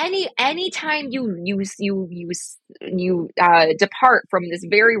 like any time you depart from this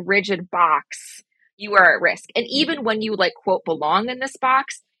very rigid box, you are at risk. And even when you, like, quote, belong in this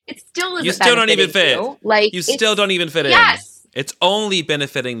box, it still isn't. You still don't even fit. Like, you still don't even fit in. Yes. It's only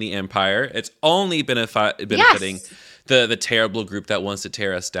benefiting the empire. It's only benefiting the terrible group that wants to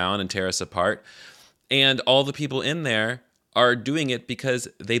tear us down and tear us apart. And all the people in there are doing it because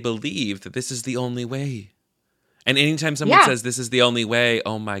they believe that this is the only way. And anytime someone says this is the only way,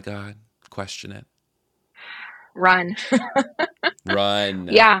 oh my God, question it. Run. Run.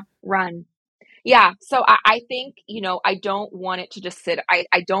 Yeah, run. Yeah. So I think, I don't want it to just sit. I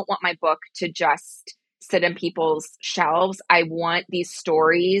don't want my book to just sit in people's shelves. I want these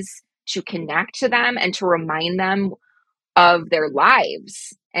stories to connect to them and to remind them of their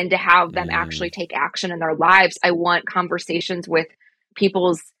lives, and to have them actually take action in their lives. I want conversations with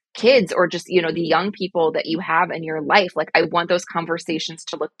people's kids, or just, the young people that you have in your life. Like, I want those conversations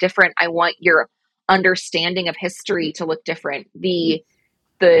to look different. I want your understanding of history to look different. The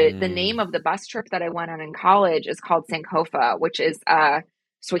name of the bus trip that I went on in college is called Sankofa, which is a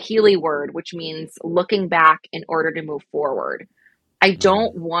Swahili word, which means looking back in order to move forward. I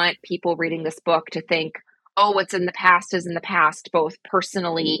don't want people reading this book to think, oh, what's in the past is in the past, both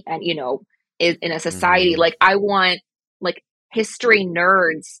personally and, is in a society. Like, I want, like, history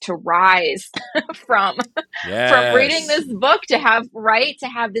nerds to rise from reading this book, to have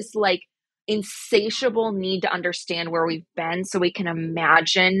this, like, insatiable need to understand where we've been, so we can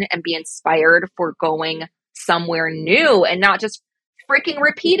imagine and be inspired for going somewhere new, and not just freaking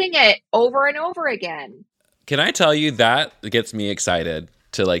repeating it over and over again. Can I tell you, that gets me excited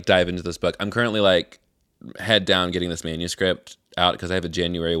to, like, dive into this book. I'm currently, like, head down getting this manuscript out because I have a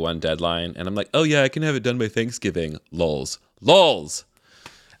January 1 deadline, and I'm like, oh yeah, I can have it done by Thanksgiving. LOLs. LOL.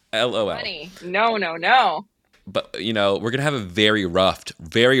 Funny. No. But, we're going to have a very rough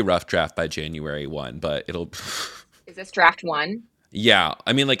draft by January 1, but it'll... Is this draft 1? Yeah.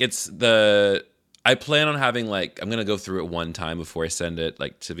 I mean, like, I plan on having, like, I'm going to go through it one time before I send it,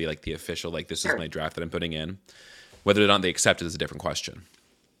 like, to be, like, the official, like, this is my draft that I'm putting in. Whether or not they accept it is a different question.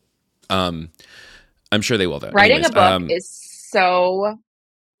 I'm sure they will, though. Writing a book is so, like,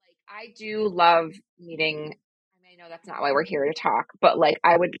 I do love meeting. I know that's not why we're here to talk, but, like,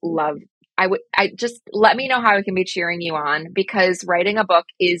 I just let me know how I can be cheering you on, because writing a book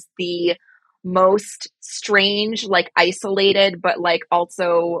is the most strange, like, isolated, but, like,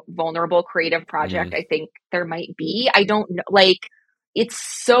 also vulnerable creative project I think there might be. I don't know, like, it's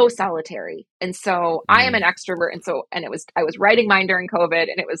so solitary. And so I am an extrovert. And I was writing mine during COVID,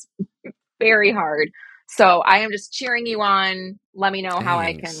 and it was very hard. So I am just cheering you on. Let me know how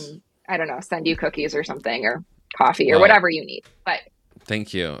I can, I don't know, send you cookies or something, or coffee, or whatever you need. But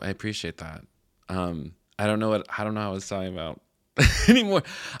thank you. I appreciate that. I don't know what I was talking about. anymore.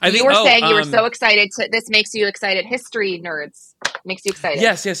 I You think. were saying you were so excited. This makes you excited. History nerds makes you excited.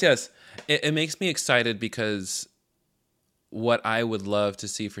 Yes. It makes me excited because what I would love to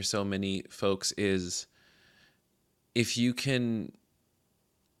see for so many folks is if you can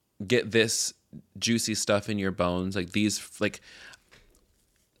get this juicy stuff in your bones, like these, like,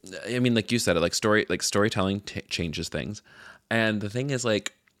 I mean, like you said, like storytelling changes things. And the thing is,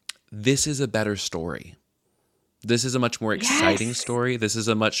 like, this is a better story. This is a much more exciting story. This is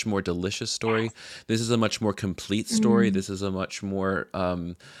a much more delicious story. Yes. This is a much more complete story. This is a much more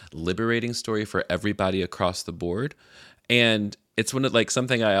liberating story for everybody across the board. And it's one of, like,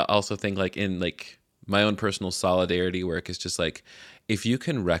 something I also think, like, in, like, my own personal solidarity work is just like, if you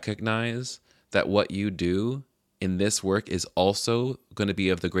can recognize that what you do in this work is also going to be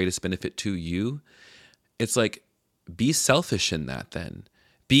of the greatest benefit to you, it's like, be selfish in that then.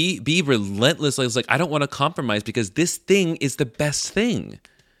 Be relentless. It's like, I don't want to compromise because this thing is the best thing.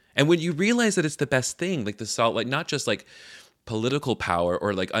 And when you realize that it's the best thing, like like not just like political power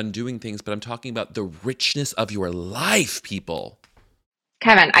or like undoing things, but I'm talking about the richness of your life, people.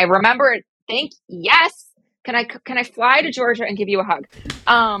 Kevin, I remember it. Yes. Can I fly to Georgia and give you a hug?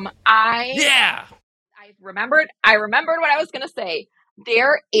 Yeah. I remembered what I was going to say.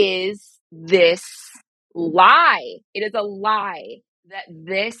 There is this lie. It is a lie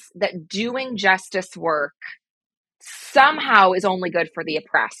that doing justice work somehow is only good for the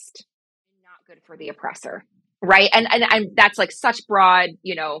oppressed, not good for the oppressor, right? And that's like such broad,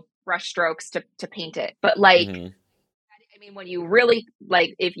 brushstrokes to paint it. But like, I mean, when you really,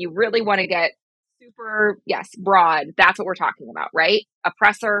 like, if you really want to get super, broad, that's what we're talking about, right?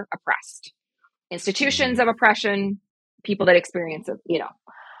 Oppressor, oppressed. Institutions of oppression, people that experience it,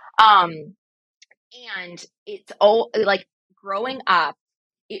 and it's all like growing up,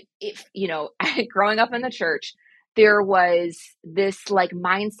 growing up in the church, there was this like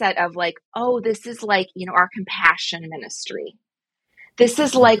mindset of like, oh, this is like, our compassion ministry. This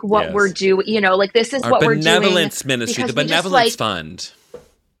is like what we're doing, like this is our what we're doing. Our benevolence ministry, the benevolence fund.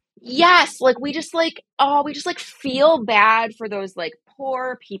 Yes, like we just like feel bad for those like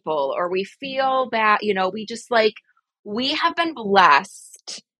poor people, or we feel bad, we just like, we have been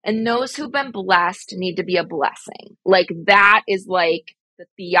blessed, and those who've been blessed need to be a blessing. Like that is like the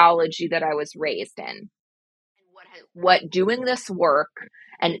theology that I was raised in. And what doing this work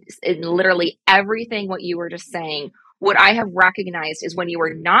and literally everything what you were just saying, what I have recognized is when you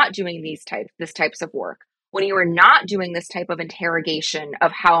are not doing these types of work, when you are not doing this type of interrogation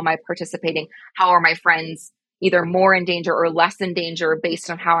of how am I participating, how are my friends either more in danger or less in danger based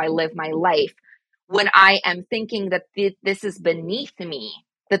on how I live my life, when I am thinking that this is beneath me,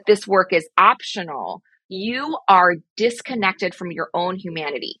 that this work is optional, you are disconnected from your own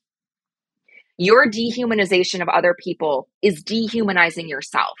humanity. Your dehumanization of other people is dehumanizing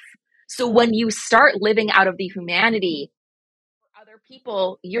yourself. So when you start living out of the humanity for other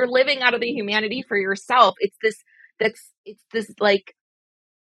people, you're living out of the humanity for yourself. It's this like,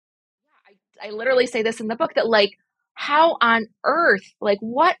 I literally say this in the book, that like, how on earth, like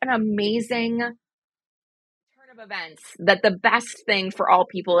what an amazing turn of events that the best thing for all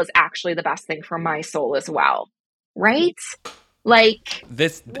people is actually the best thing for my soul as well. Right? Like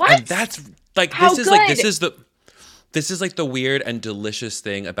what? And that's like, how this is good? like, this is like the weird and delicious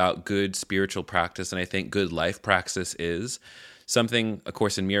thing about good spiritual practice. And I think good life praxis is something A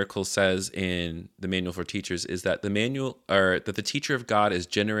Course in Miracles says in the Manual for Teachers, is that that the teacher of God is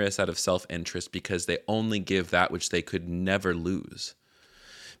generous out of self-interest because they only give that which they could never lose.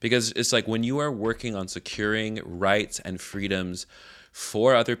 Because it's like when you are working on securing rights and freedoms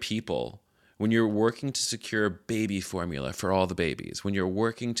for other people, when you're working to secure baby formula for all the babies, when you're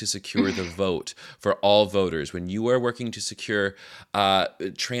working to secure the vote for all voters, when you are working to secure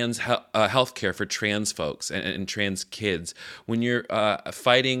trans health care for trans folks and trans kids, when you're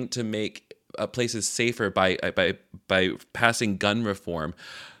fighting to make places safer by passing gun reform,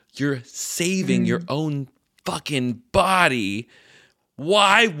 you're saving your own fucking body.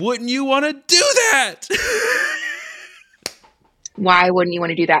 Why wouldn't you want to do that? Why wouldn't you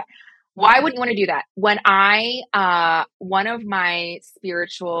want to do that? Why wouldn't you want to do that? When one of my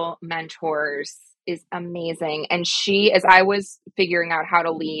spiritual mentors is amazing. And she, as I was figuring out how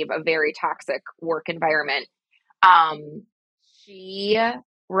to leave a very toxic work environment, she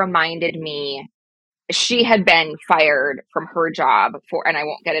reminded me, she had been fired from her job and I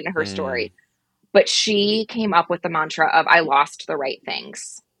won't get into her story, but she came up with the mantra of, I lost the right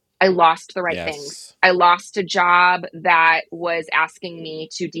things. I lost the right things. I lost a job that was asking me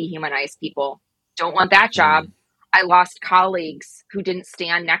to dehumanize people. Don't want that job. I lost colleagues who didn't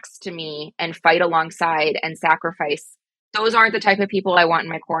stand next to me and fight alongside and sacrifice those aren't the type of people I want in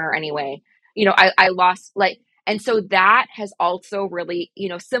my corner anyway. I lost like, and so that has also really,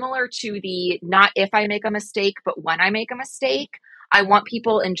 similar to the not if I make a mistake, but when I make a mistake, I want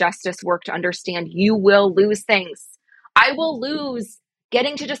people in justice work to understand you will lose things. I will lose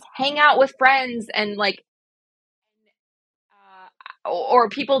getting to just hang out with friends and like, or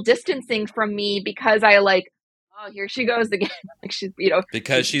people distancing from me because I like, oh, here she goes again. Like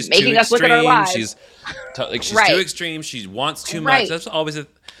because she's she's too making us look at our extreme. lives. She's Right. too extreme. She wants too much. Right. That's always Right.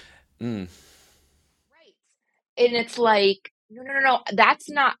 And it's like, no. That's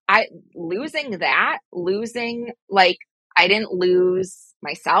not, losing like, I didn't lose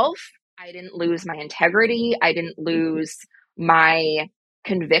myself. I didn't lose my integrity. I didn't lose my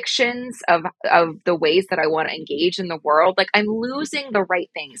convictions of the ways that I want to engage in the world. Like, I'm losing the right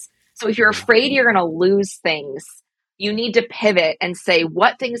things. So if you're afraid you're going to lose things, you need to pivot and say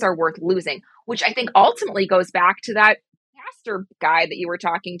what things are worth losing, which I think ultimately goes back to that pastor guy that you were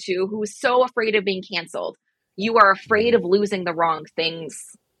talking to who was so afraid of being canceled. You are afraid of losing the wrong things.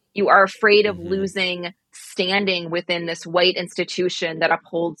 You are afraid of losing standing within this white institution that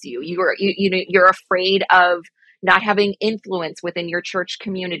upholds you. You're afraid of not having influence within your church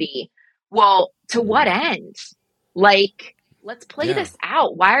community. Well, to what end? Like, let's play this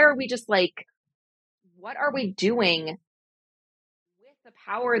out. Why are we just like, what are we doing with the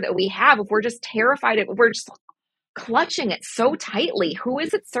power that we have if we're just terrified of, we're just clutching it so tightly? Who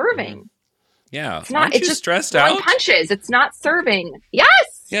is it serving? Yeah. It's not. Aren't it's you just stressed throwing out? punches. It's not serving.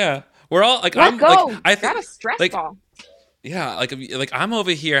 Yes. Yeah. We're all like, Let go. Like, I think grab a stress like, ball. yeah, like I'm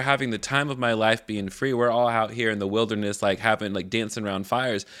over here having the time of my life being free. We're all out here in the wilderness, like having like dancing around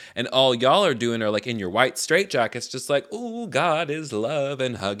fires, and all y'all are doing are like in your white straitjackets, just like, oh, God is love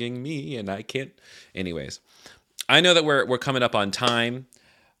and hugging me, and I can't. Anyways, I know that we're coming up on time.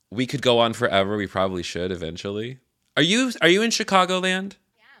 We could go on forever. We probably should eventually. Are you in Chicagoland?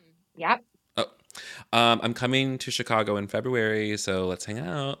 Yep. Oh, I'm coming to Chicago in February, so let's hang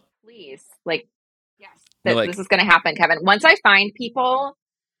out. Please, like, yes, No, like, this is going to happen, Kevin. Once I find people,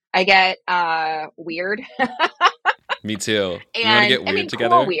 I get weird. me too. And You want to get weird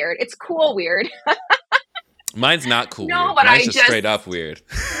together? Cool weird. It's cool weird. Mine's not cool No, weird. but Mine's just straight up weird.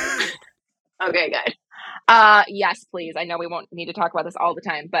 Okay, good. Yes, please. I know we won't need to talk about this all the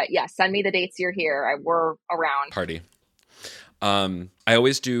time, but yes, send me the dates you're here. We're around. Party. I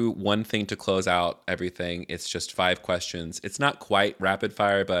always do one thing to close out everything. It's just 5 questions. It's not quite rapid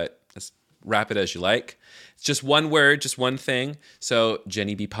fire, but as rapid as you like. It's just one word, just one thing. So,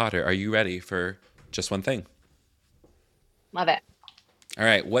 Jenny B. Potter, are you ready for just one thing? Love it. All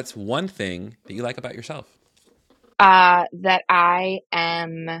right. What's one thing that you like about yourself? That I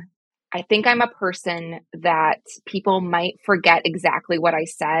think I'm a person that people might forget exactly what I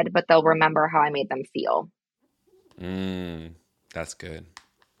said, but they'll remember how I made them feel. That's good.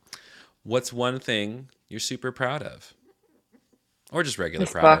 What's one thing you're super proud of? Or just regular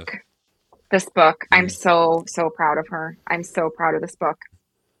proud of? This book. I'm so proud of her. I'm so proud of this book.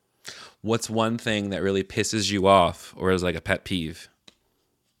 What's one thing that really pisses you off or is like a pet peeve?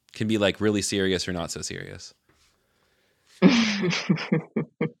 Can be like really serious or not so serious.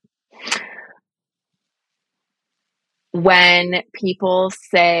 When people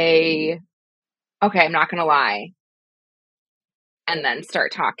say, okay, I'm not going to lie, and then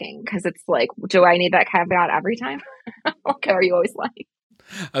start talking, because it's like, do I need that caveat every time? Okay, are you always lying?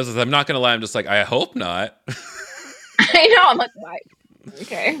 I'm not going to lie. I'm just like, I hope not. I know. I'm like, why?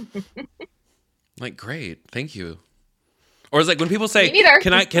 Okay. Like, great. Thank you. Or it's like when people say,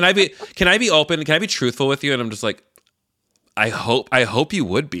 can I be open? Can I be truthful with you? And I'm just like, I hope you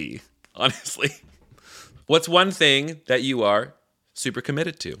would be, honestly. What's one thing that you are super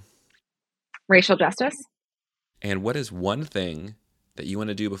committed to? Racial justice. And what is one thing that you want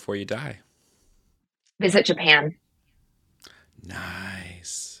to do before you die? Visit Japan.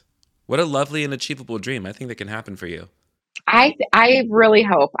 Nice. What a lovely and achievable dream. I think that can happen for you. I really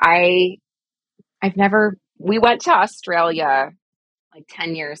hope. We went to Australia like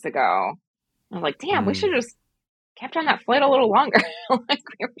 10 years ago. I'm like, damn, we should have just kept on that flight a little longer. Like,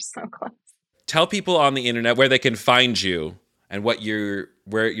 we were so close. Tell people on the internet where they can find you and where your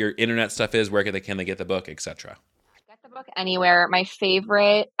internet stuff is, where can they get the book, etc. Get the book anywhere. My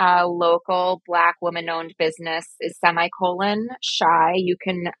favorite local Black woman-owned business is Shy. You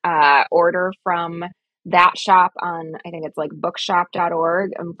can order from that shop on, I think it's like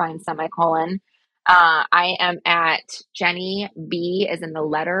bookshop.org, and find Semicolon. I am at Jenny B as in the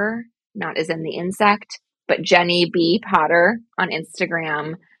letter, not as in the insect, but Jenny B Potter on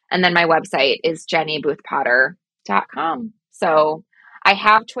Instagram. And then my website is jennyboothpotter.com. So I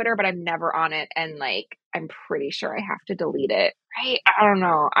have Twitter, but I'm never on it. And like, I'm pretty sure I have to delete it. Right? I don't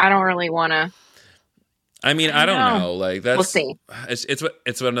know. I don't really want to. I mean, I don't know. Like, that's, we'll see.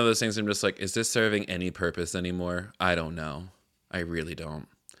 It's one of those things I'm just like, is this serving any purpose anymore? I don't know. I really don't.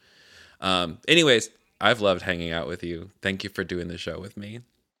 Anyways, I've loved hanging out with you. Thank you for doing the show with me.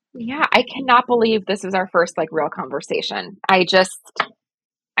 Yeah, I cannot believe this was our first like real conversation. I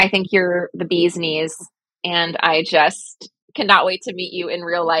think you're the bee's knees, and I just cannot wait to meet you in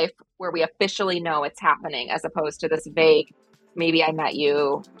real life where we officially know it's happening, as opposed to this vague, maybe I met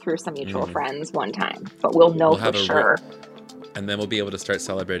you through some mutual friends one time, but we'll know for sure. And then we'll be able to start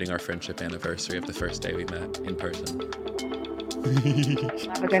celebrating our friendship anniversary of the first day we met in person.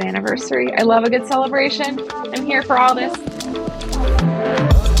 Love a good anniversary. I love a good celebration. I'm here for all this.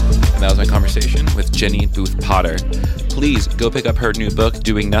 And that was my conversation with Jenny Booth Potter. Please go pick up her new book,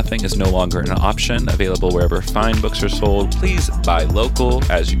 Doing Nothing is No Longer an Option, available wherever fine books are sold. Please buy local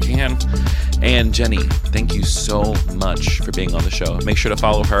as you can. And Jenny, thank you so much for being on the show. Make sure to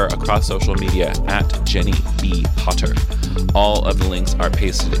follow her across social media at Jenny B. Potter. All of the links are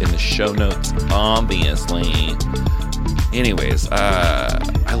pasted in the show notes, obviously. Anyways,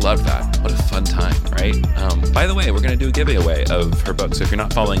 I love that. What a fun time, right? By the way, we're going to do a giveaway of her book. So if you're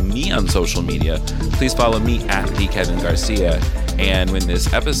not following me on social media, please follow me at The Kevin Garcia. And when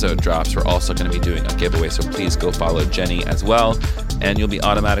this episode drops, we're also going to be doing a giveaway. So please go follow Jenny as well, and you'll be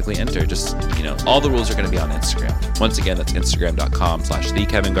automatically entered. Just, all the rules are going to be on Instagram. Once again, that's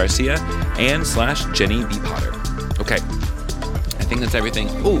Instagram.com/TheKevinGarcia and /Jenny B. Potter. Okay. I think that's everything.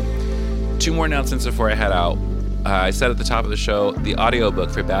 Ooh, 2 more announcements before I head out. I said at the top of the show, the audiobook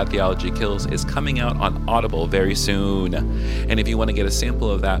for Bad Theology Kills is coming out on Audible very soon. And if you want to get a sample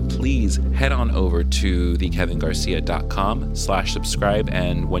of that, please head on over to thekevingarcia.com/subscribe.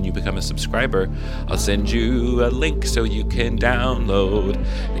 And when you become a subscriber, I'll send you a link so you can download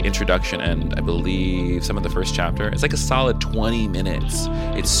the introduction and I believe some of the first chapter. It's like a solid 20 minutes.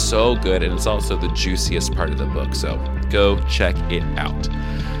 It's so good, and it's also the juiciest part of the book. So go check it out.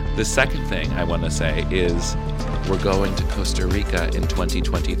 The second thing I want to say is we're going to Costa Rica in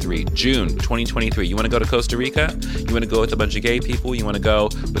 2023, June 2023. You want to go to Costa Rica? You want to go with a bunch of gay people? You want to go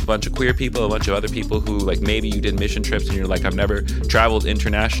with a bunch of queer people, a bunch of other people who, like, maybe you did mission trips and you're like, I've never traveled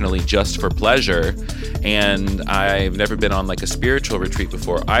internationally just for pleasure, and I've never been on like a spiritual retreat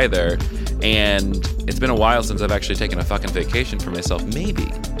before either, and it's been a while since I've actually taken a fucking vacation for myself. Maybe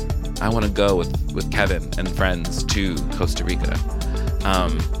I want to go with Kevin and friends to Costa Rica.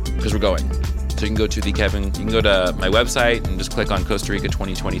 Because we're going. So you can go to you can go to my website and just click on Costa Rica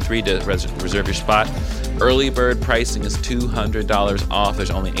 2023 to reserve your spot. Early bird pricing is $200 off.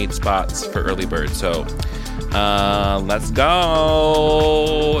 There's only 8 spots for early bird. So let's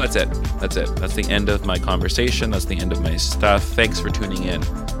go. That's it. That's the end of my conversation. That's the end of my stuff. Thanks for tuning in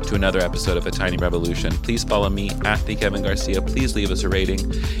to another episode of A Tiny Revolution. Please follow me at The Kevin Garcia. Please leave us a rating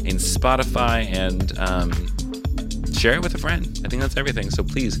in Spotify and share it with a friend. I think that's everything. So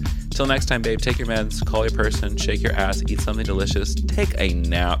please, till next time, babe, take your meds, call your person, shake your ass, eat something delicious, take a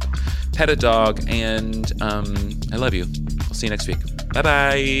nap, pet a dog, and I love you. I'll see you next week.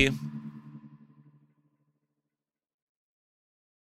 Bye-bye.